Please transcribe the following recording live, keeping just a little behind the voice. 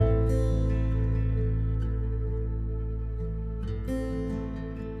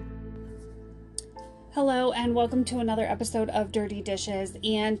Hello and welcome to another episode of Dirty Dishes,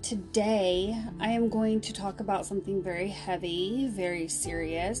 and today I am going to talk about something very heavy, very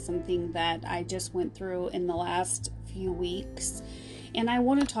serious, something that I just went through in the last few weeks, and I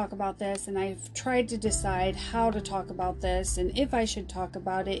want to talk about this, and I've tried to decide how to talk about this and if I should talk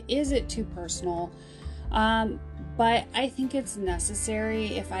about it. Is it too personal? But I think it's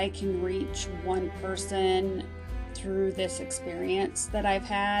necessary if I can reach one person through this experience that I've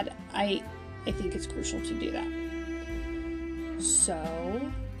had. I think it's crucial to do that. So,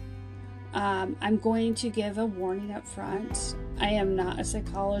 I'm going to give a warning up front. I am not a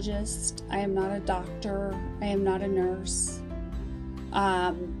psychologist. I am not a doctor. I am not a nurse.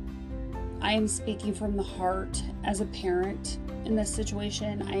 I am speaking from the heart as a parent in this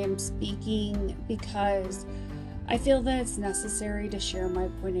situation. I am speaking because I feel that it's necessary to share my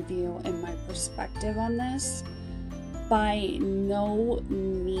point of view and my perspective on this. By no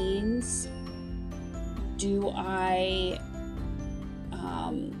means do I,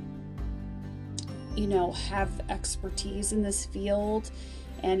 have expertise in this field.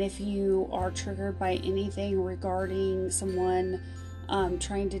 And if you are triggered by anything regarding someone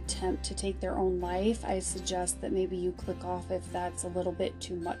trying to attempt to take their own life, I suggest that maybe you click off if that's a little bit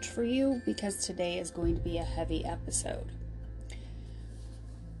too much for you, because today is going to be a heavy episode.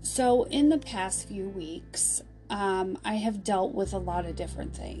 So in the past few weeks, I have dealt with a lot of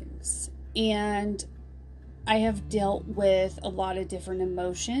different things, and I have dealt with a lot of different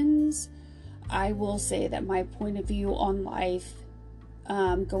emotions. I will say that my point of view on life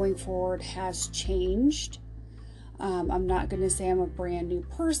going forward has changed. I'm not going to say I'm a brand new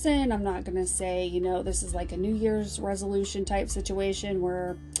person. I'm not going to say, this is like a New Year's resolution type situation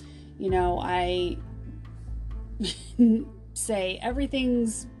where, I say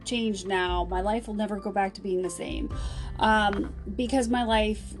everything's changed now. My life will never go back to being the same. Because my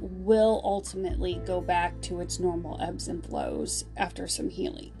life will ultimately go back to its normal ebbs and flows after some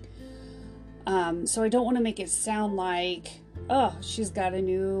healing. So I don't want to make it sound like, oh, she's got a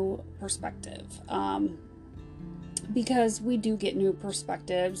new perspective. Because we do get new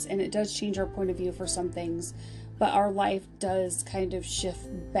perspectives, and it does change our point of view for some things, but our life does kind of shift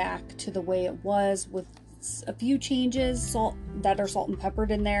back to the way it was, with a few changes that are salt and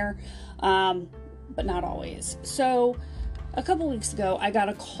peppered in there, but not always. So a couple weeks ago, I got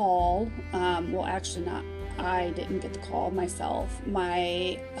a call. Well, actually not. I didn't get the call myself.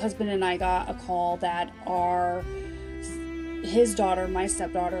 My husband and I got a call that his daughter, my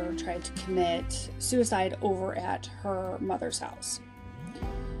stepdaughter, tried to commit suicide over at her mother's house.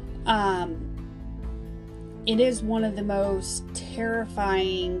 It is one of the most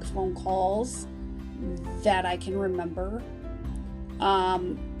terrifying phone calls that I can remember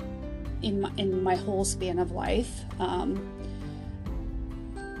in my whole span of life.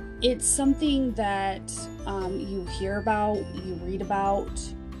 It's something that you hear about, you read about,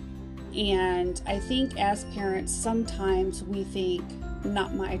 and I think as parents sometimes we think,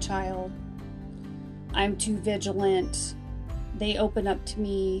 not my child, I'm too vigilant, they open up to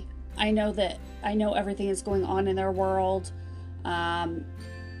me, I know everything that's going on in their world,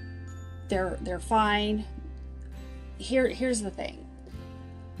 they're fine. Here's the thing.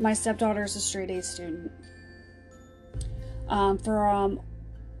 My stepdaughter is a straight A student. For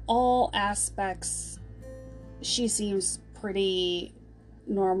all aspects, she seems pretty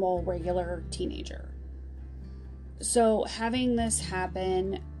normal, regular teenager. So having this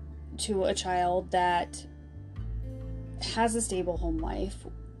happen to a child that has a stable home life,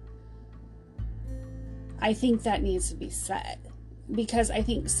 I think that needs to be said. Because I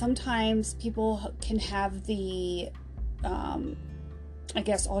think sometimes people can have the,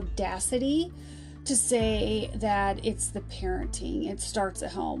 audacity to say that it's the parenting. It starts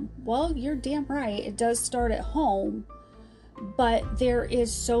at home. Well, you're damn right. It does start at home. But there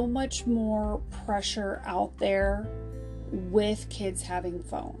is so much more pressure out there with kids having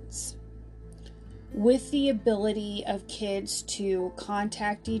phones. With the ability of kids to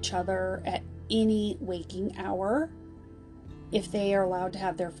contact each other at any waking hour, if they are allowed to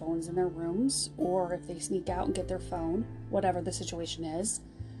have their phones in their rooms, or if they sneak out and get their phone, whatever the situation is.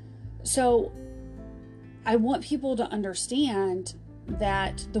 So I want people to understand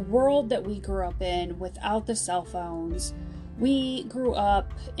that the world that we grew up in without the cell phones, we grew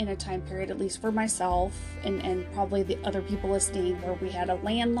up in a time period, at least for myself and probably the other people listening, where we had a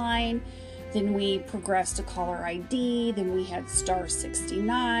landline. Then we progressed to caller ID, then we had star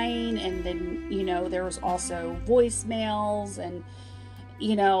 69, and then, there was also voicemails, and,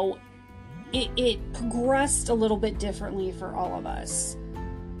 it progressed a little bit differently for all of us.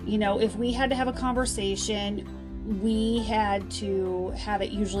 If we had to have a conversation, we had to have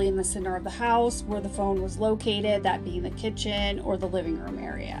it usually in the center of the house where the phone was located, that being the kitchen or the living room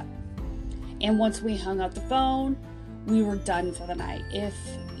area. And once we hung up the phone, we were done for the night. If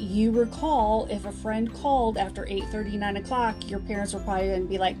you recall, if a friend called after 8:30, 9 o'clock, your parents were probably going to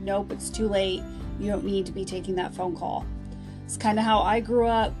be like, nope, it's too late. You don't need to be taking that phone call. It's kind of how I grew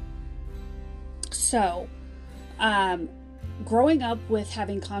up. So, growing up with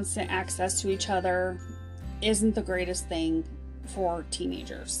having constant access to each other isn't the greatest thing for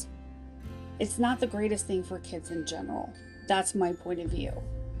teenagers. It's not the greatest thing for kids in general. That's my point of view.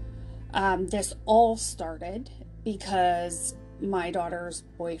 This all started because my daughter's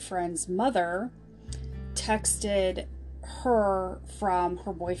boyfriend's mother texted her from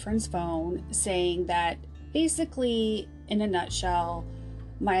her boyfriend's phone saying that basically, in a nutshell,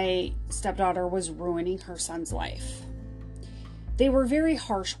 my stepdaughter was ruining her son's life. They were very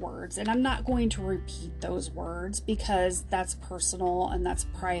harsh words, and I'm not going to repeat those words because that's personal and that's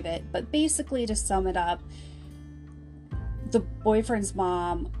private. But basically, to sum it up, the boyfriend's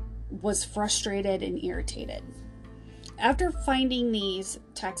mom was frustrated and irritated. After finding these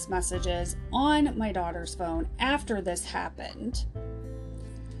text messages on my daughter's phone after this happened,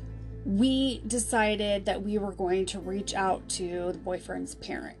 we decided that we were going to reach out to the boyfriend's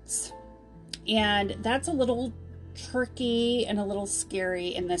parents. And that's a little tricky and a little scary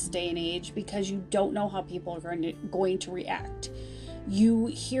in this day and age because you don't know how people are going to react. You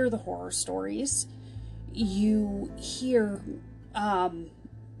hear the horror stories. You hear,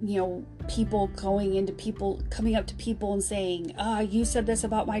 people coming up to people and saying, you said this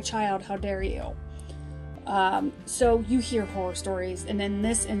about my child, how dare you? So you hear horror stories, and in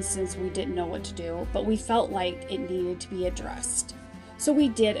this instance, we didn't know what to do, but we felt like it needed to be addressed. So we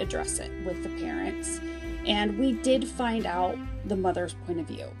did address it with the parents, and we did find out the mother's point of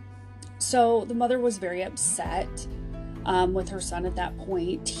view. So the mother was very upset with her son at that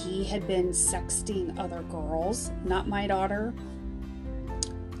point. He had been sexting other girls, not my daughter.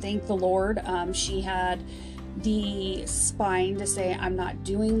 Thank the Lord. She had the spine to say, I'm not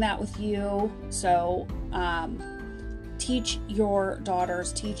doing that with you. So teach your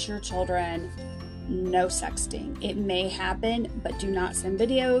daughters, teach your children, no sexting. It may happen, but do not send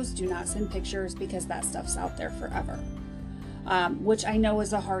videos, do not send pictures, because that stuff's out there forever. Which I know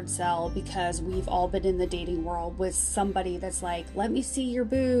is a hard sell because we've all been in the dating world with somebody that's like, let me see your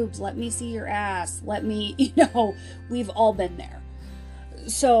boobs, let me see your ass, let me, we've all been there.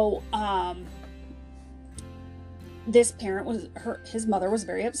 So, this parent his mother was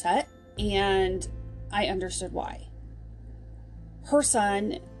very upset, and I understood why. Her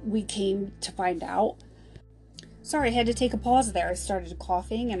son, we came to find out. Sorry, I had to take a pause there. I started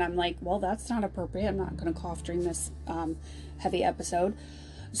coughing, and I'm like, well, that's not appropriate. I'm not going to cough during this heavy episode.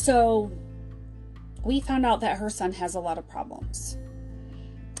 So we found out that her son has a lot of problems.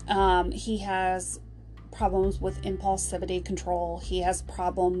 He has problems with impulsivity control. He has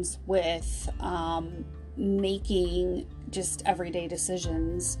problems with making just everyday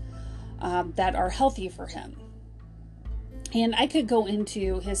decisions that are healthy for him. And I could go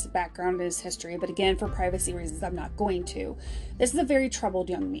into his background and his history, but again, for privacy reasons, I'm not going to. This is a very troubled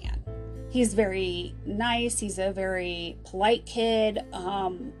young man. He's very nice. He's a very polite kid.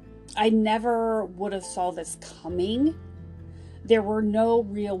 I never would have saw this coming. There were no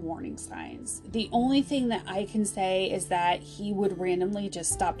real warning signs. The only thing that I can say is that he would randomly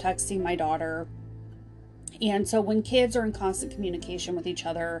just stop texting my daughter. And so when kids are in constant communication with each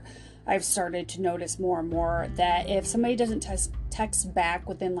other, I've started to notice more and more that if somebody doesn't text back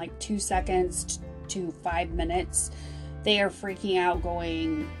within like 2 seconds to 5 minutes, they are freaking out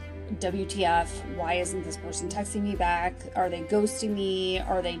going, WTF, why isn't this person texting me back? Are they ghosting me?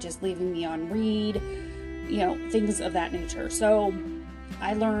 Are they just leaving me on read? Things of that nature. So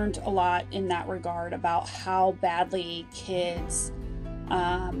I learned a lot in that regard about how badly kids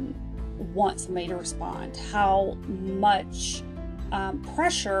want somebody to respond, how much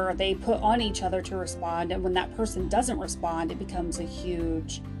pressure they put on each other to respond, and when that person doesn't respond, it becomes a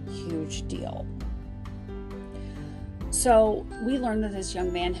huge, huge deal. So we learned that this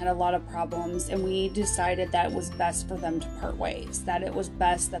young man had a lot of problems, and we decided that it was best for them to part ways, that it was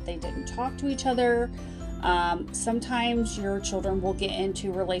best that they didn't talk to each other. Sometimes your children will get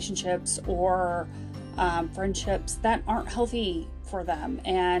into relationships or friendships that aren't healthy for them,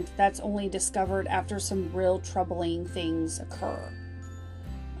 and that's only discovered after some real troubling things occur.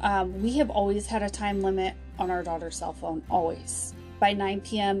 We have always had a time limit on our daughter's cell phone, always. By 9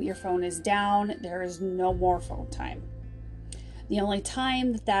 p.m. your phone is down. There is no more phone time. The only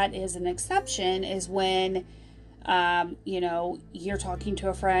time that is an exception is when You're talking to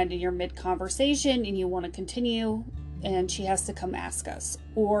a friend and you're mid-conversation and you want to continue, and she has to come ask us.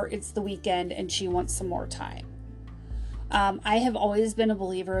 Or it's the weekend and she wants some more time. I have always been a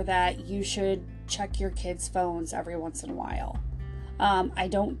believer that you should check your kids' phones every once in a while. I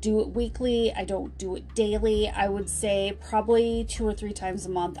don't do it weekly. I don't do it daily. I would say probably 2 or 3 times a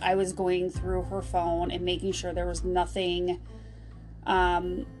month I was going through her phone and making sure there was nothing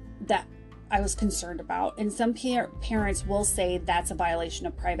that I was concerned about. And some parents will say that's a violation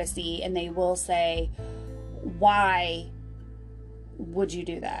of privacy, and they will say, why would you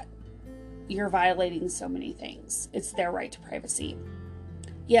do that? You're violating so many things. It's their right to privacy.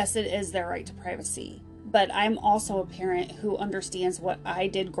 Yes, it is their right to privacy. But I'm also a parent who understands what I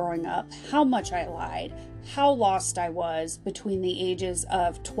did growing up, how much I lied, how lost I was between the ages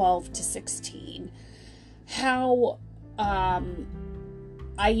of 12 to 16, how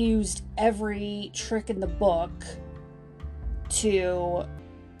I used every trick in the book to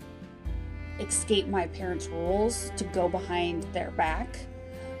escape my parents' rules, to go behind their back.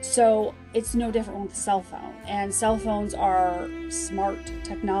 So it's no different with a cell phone. And cell phones are smart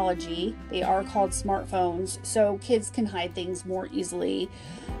technology. They are called smartphones, so kids can hide things more easily.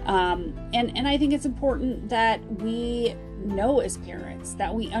 And I think it's important that we know as parents,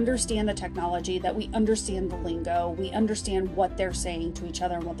 that we understand the technology, that we understand the lingo, we understand what they're saying to each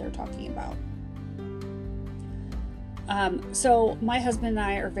other and what they're talking about. So my husband and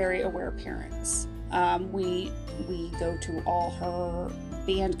I are very aware parents. We go to all her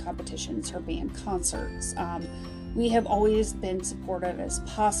band competitions, her band concerts. We have always been supportive as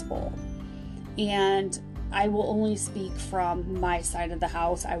possible. And I will only speak from my side of the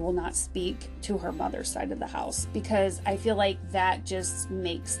house. I will not speak to her mother's side of the house, because I feel like that just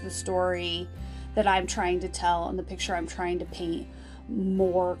makes the story that I'm trying to tell and the picture I'm trying to paint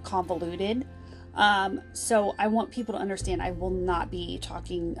more convoluted. So I want people to understand I will not be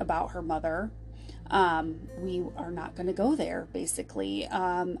talking about her mother. We are not going to go there, basically.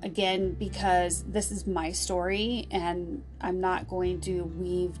 Again, because this is my story and I'm not going to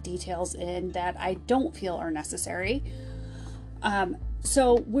weave details in that I don't feel are necessary.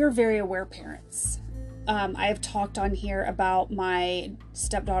 So we're very aware parents. I have talked on here about my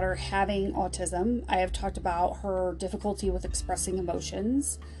stepdaughter having autism. I have talked about her difficulty with expressing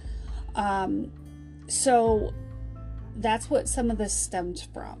emotions. So that's what some of this stemmed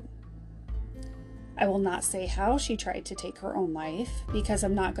from. I will not say how she tried to take her own life, because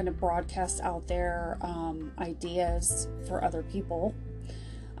I'm not going to broadcast out there ideas for other people.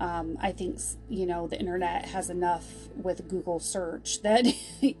 I think, the internet has enough with Google search that,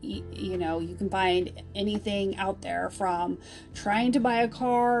 you can find anything out there, from trying to buy a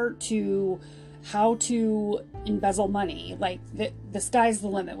car to how to embezzle money. Like the sky's the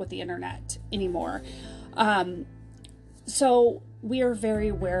limit with the internet anymore. So we are very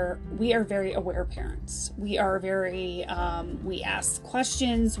aware parents. We are very, we ask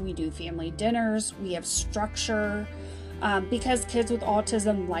questions, we do family dinners, we have structure, because kids with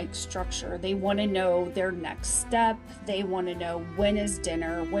autism like structure. They want to know their next step. They want to know, when is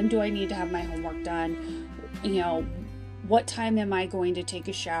dinner? When do I need to have my homework done? What time am I going to take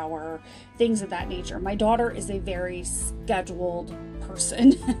a shower? Things of that nature. My daughter is a very scheduled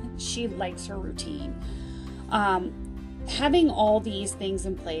person. She likes her routine. Having all these things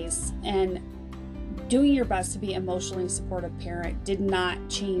in place and doing your best to be an emotionally supportive parent did not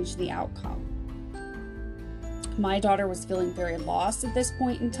change the outcome. My daughter was feeling very lost at this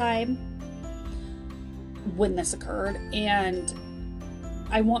point in time when this occurred, and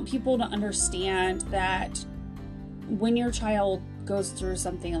I want people to understand that when your child goes through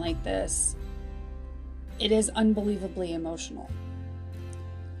something like this, it is unbelievably emotional.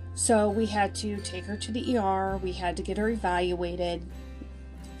 So we had to take her to the ER. We had to get her evaluated.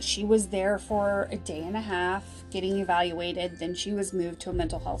 She was there for a day and a half getting evaluated. Then she was moved to a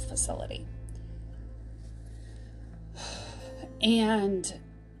mental health facility. And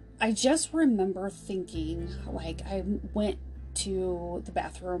I just remember thinking, I went to the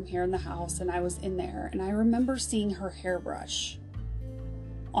bathroom here in the house and I was in there, and I remember seeing her hairbrush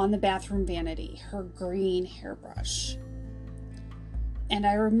on the bathroom vanity, her green hairbrush. And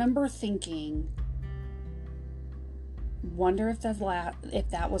I remember thinking, wonder if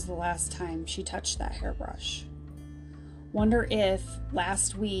that was the last time she touched that hairbrush. Wonder if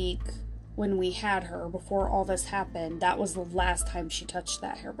last week when we had her, before all this happened, that was the last time she touched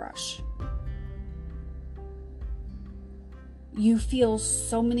that hairbrush. You feel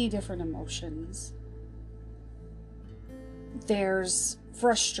so many different emotions. There's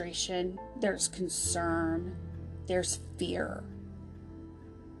frustration, there's concern, there's fear.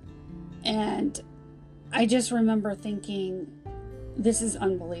 And I just remember thinking, this is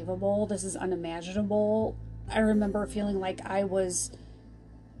unbelievable. This is unimaginable. I remember feeling like I was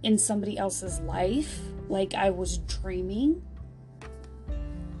in somebody else's life, like I was dreaming.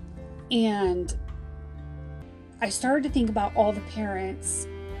 And I started to think about all the parents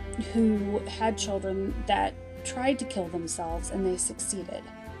who had children that tried to kill themselves and they succeeded.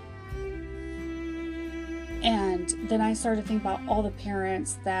 And then I started to think about all the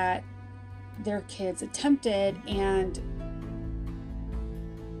parents that their kids attempted and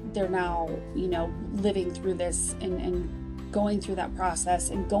they're now, living through this and going through that process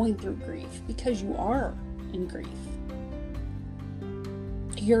and going through grief, because you are in grief.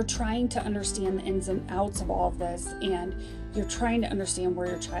 You're trying to understand the ins and outs of all of this, and you're trying to understand where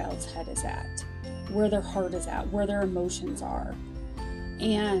your child's head is at, where their heart is at, where their emotions are.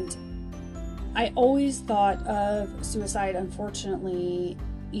 And I always thought of suicide, unfortunately,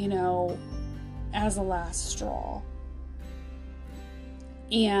 as a last straw.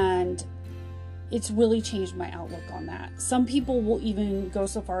 And it's really changed my outlook on that. Some people will even go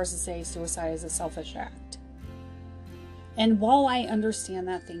so far as to say suicide is a selfish act. And while I understand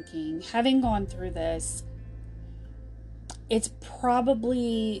that thinking, having gone through this, it's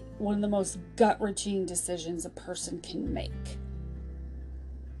probably one of the most gut-wrenching decisions a person can make.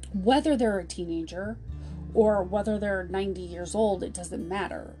 Whether they're a teenager or whether they're 90 years old, it doesn't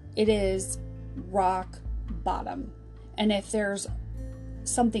matter. It is rock bottom. And if there's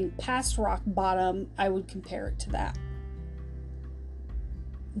something past rock bottom, I would compare it to that.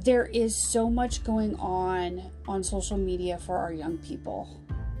 There is so much going on social media for our young people.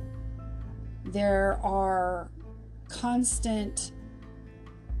 There are constant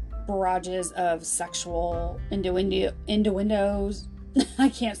barrages of sexual innuendos. I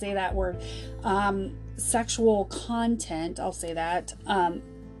can't say that word. Sexual content, I'll say that.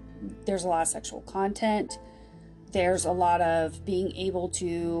 There's a lot of sexual content. There's a lot of being able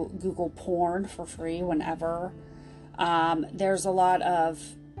to Google porn for free whenever. There's a lot of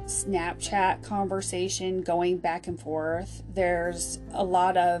Snapchat conversation going back and forth. There's a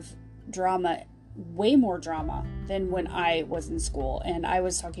lot of drama, way more drama than when I was in school. And I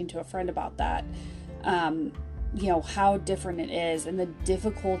was talking to a friend about that. How different it is and the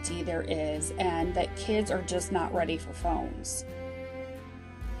difficulty there is, and that kids are just not ready for phones.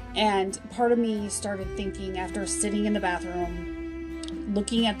 And part of me started thinking, after sitting in the bathroom,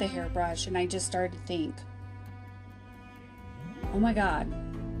 looking at the hairbrush, and I just started to think, oh my God,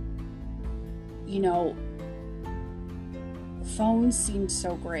 phones seem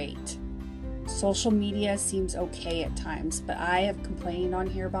so great. Social media seems okay at times, but I have complained on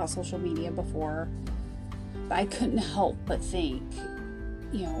here about social media before. But I couldn't help but think,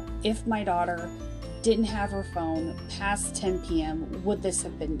 if my daughter didn't have her phone past 10 p.m., would this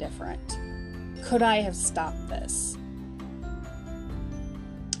have been different? Could I have stopped this?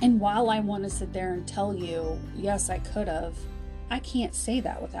 And while I want to sit there and tell you, yes, I could have, I can't say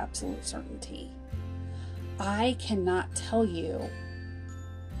that with absolute certainty. I cannot tell you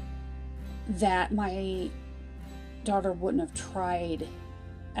that my daughter wouldn't have tried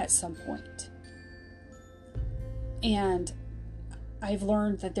at some point. And I've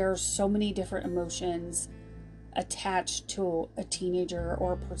learned that there are so many different emotions attached to a teenager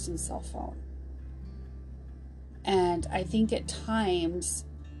or a person's cell phone. And I think at times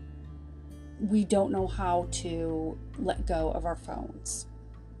we don't know how to let go of our phones.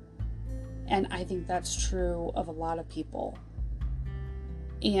 And I think that's true of a lot of people.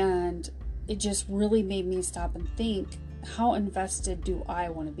 And it just really made me stop and think, how invested do I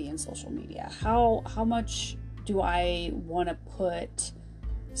want to be in social media? How much do I want to put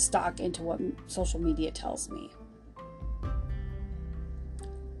stock into what social media tells me?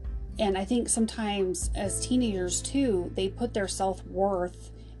 And I think sometimes as teenagers too, they put their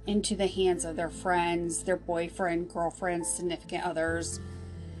self-worth into the hands of their friends, their boyfriend, girlfriends, significant others,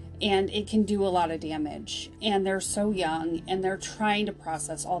 and it can do a lot of damage. And they're so young and they're trying to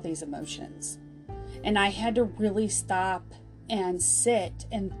process all these emotions. And I had to really stop and sit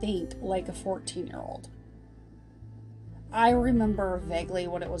and think like a 14-year-old. I remember vaguely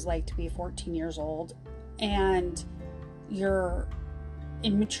what it was like to be 14 years old, and you're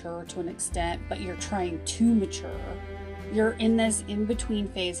immature to an extent, but you're trying to mature. You're in this in-between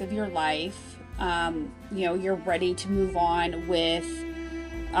phase of your life. You're ready to move on with,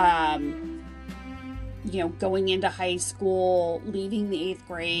 going into high school, leaving the 8th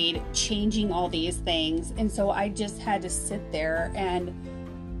grade, changing all these things. And so I just had to sit there and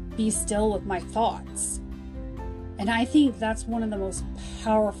be still with my thoughts. And I think that's one of the most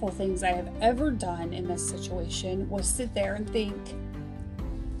powerful things I have ever done in this situation, was sit there and think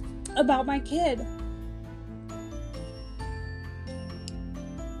about my kid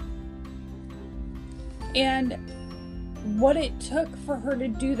and what it took for her to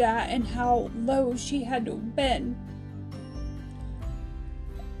do that and how low she had to have been.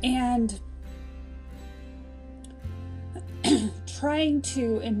 And trying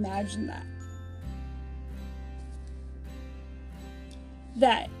to imagine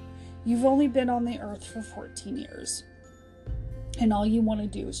that you've only been on the earth for 14 years and all you want to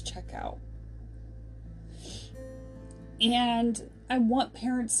do is check out. And I want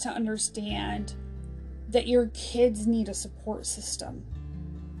parents to understand that your kids need a support system.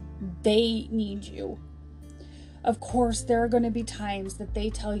 They need you. Of course, there are going to be times that they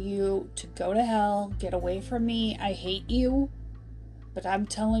tell you to go to hell, get away from me, I hate you. But I'm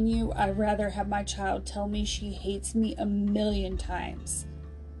telling you, I'd rather have my child tell me she hates me 1,000,000 times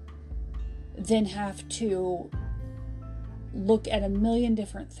than have to look at 1,000,000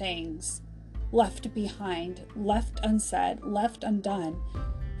 different things left behind, left unsaid, left undone,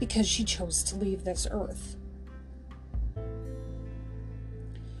 because she chose to leave this earth.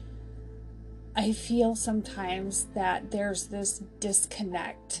 I feel sometimes that there's this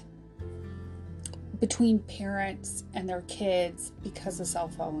disconnect between parents and their kids because of cell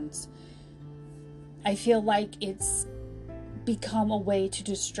phones. I feel like it's become a way to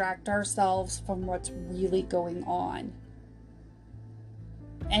distract ourselves from what's really going on.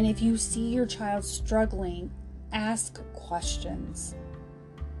 And if you see your child struggling, ask questions.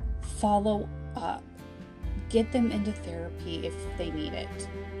 Follow up. Get them into therapy if they need it.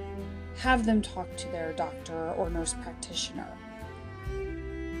 Have them talk to their doctor or nurse practitioner.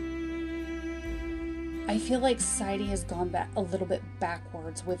 I feel like society has gone back a little bit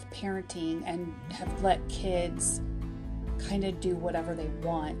backwards with parenting and have let kids kind of do whatever they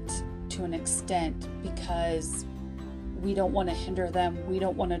want to an extent because we don't want to hinder them. We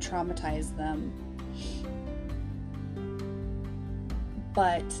don't want to traumatize them.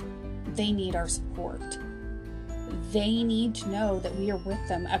 But they need our support. They need to know that we are with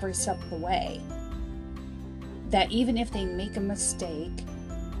them every step of the way. That even if they make a mistake,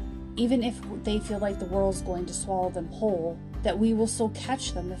 even if they feel like the world's going to swallow them whole, that we will still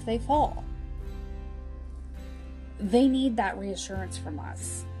catch them if they fall. They need that reassurance from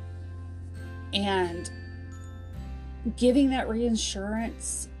us. And giving that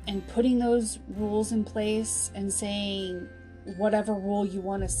reassurance and putting those rules in place and saying whatever rule you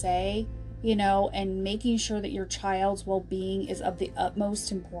want to say, and making sure that your child's well-being is of the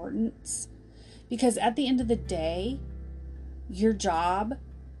utmost importance. Because at the end of the day, your job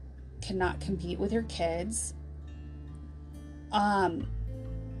cannot compete with your kids. That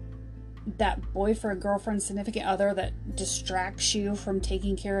boyfriend, girlfriend, significant other that distracts you from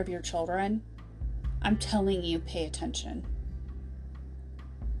taking care of your children, I'm telling you, pay attention.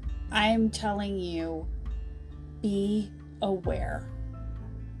 I'm telling you, be aware.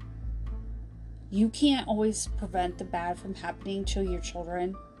 You can't always prevent the bad from happening to your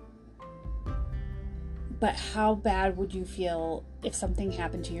children. But how bad would you feel if something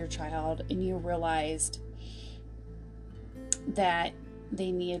happened to your child and you realized that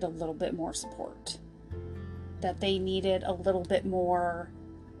they needed a little bit more support? That they needed a little bit more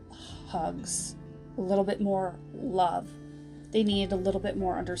hugs, a little bit more love. They needed a little bit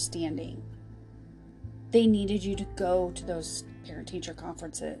more understanding. They needed you to go to those parent-teacher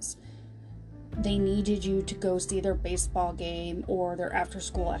conferences. They needed you to go see their baseball game or their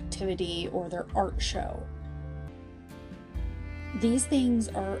after-school activity or their art show. These things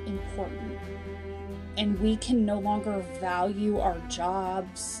are important, and we can no longer value our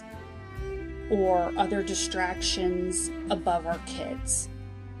jobs or other distractions above our kids.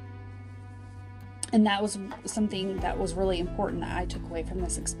 And that was something that was really important that I took away from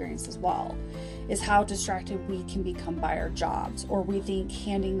this experience as well, is how distracted we can become by our jobs, or we think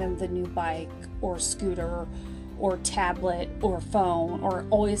handing them the new bike or scooter or tablet or phone, or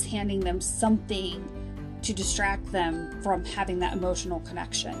always handing them something to distract them from having that emotional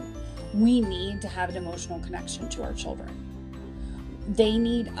connection. We need to have an emotional connection to our children. They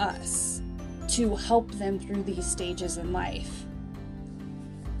need us to help them through these stages in life.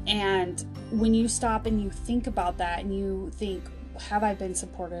 And when you stop and you think about that and you think, have I been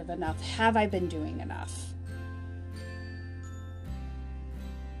supportive enough? Have I been doing enough?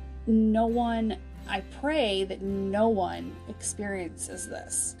 I pray that no one experiences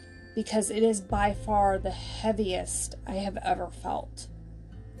this, because it is by far the heaviest I have ever felt.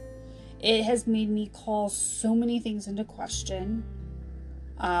 It has made me call so many things into question,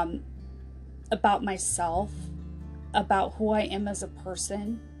 about myself, about who I am as a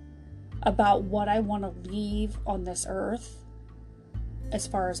person, about what I want to leave on this earth as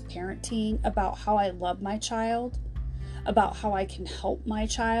far as parenting, about how I love my child, about how I can help my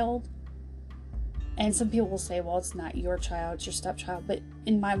child. And some people will say, well, it's not your child, it's your stepchild. But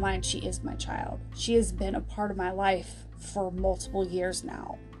in my mind, she is my child. She has been a part of my life for multiple years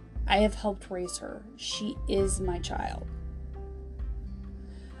now. I have helped raise her. She is my child.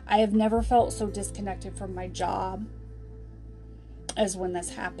 I have never felt so disconnected from my job as when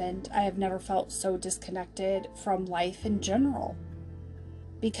this happened. I have never felt so disconnected from life in general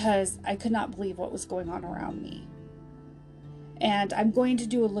because I could not believe what was going on around me. And I'm going to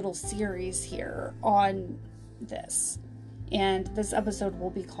do a little series here on this. And this episode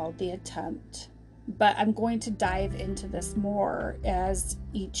will be called The Attempt. But I'm going to dive into this more as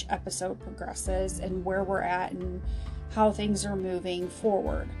each episode progresses and where we're at and how things are moving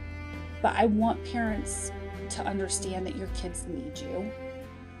forward. But I want parents to understand that your kids need you.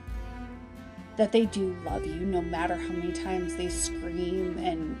 That they do love you no matter how many times they scream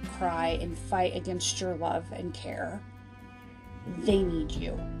and cry and fight against your love and care. They need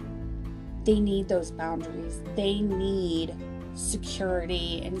you. They need those boundaries. They need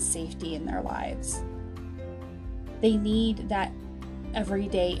security and safety in their lives. They need that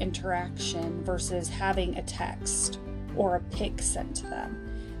everyday interaction versus having a text or a pic sent to them.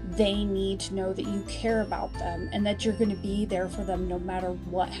 They need to know that you care about them and that you're going to be there for them no matter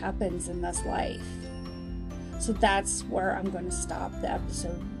what happens in this life. So that's where I'm going to stop the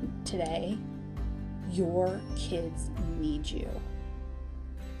episode today. Your kids need you.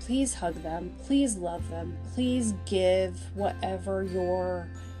 Please hug them. Please love them. Please give whatever your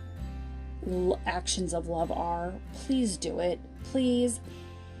actions of love are. Please do it. Please,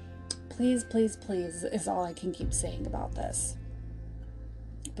 please, please, please is all I can keep saying about this.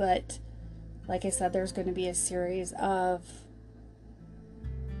 But like I said, there's going to be a series of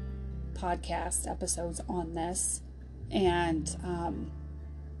podcast episodes on this. And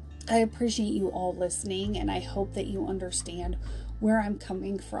I appreciate you all listening, and I hope that you understand where I'm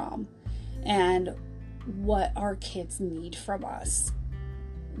coming from and what our kids need from us.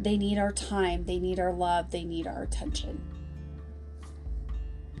 They need our time, they need our love, they need our attention.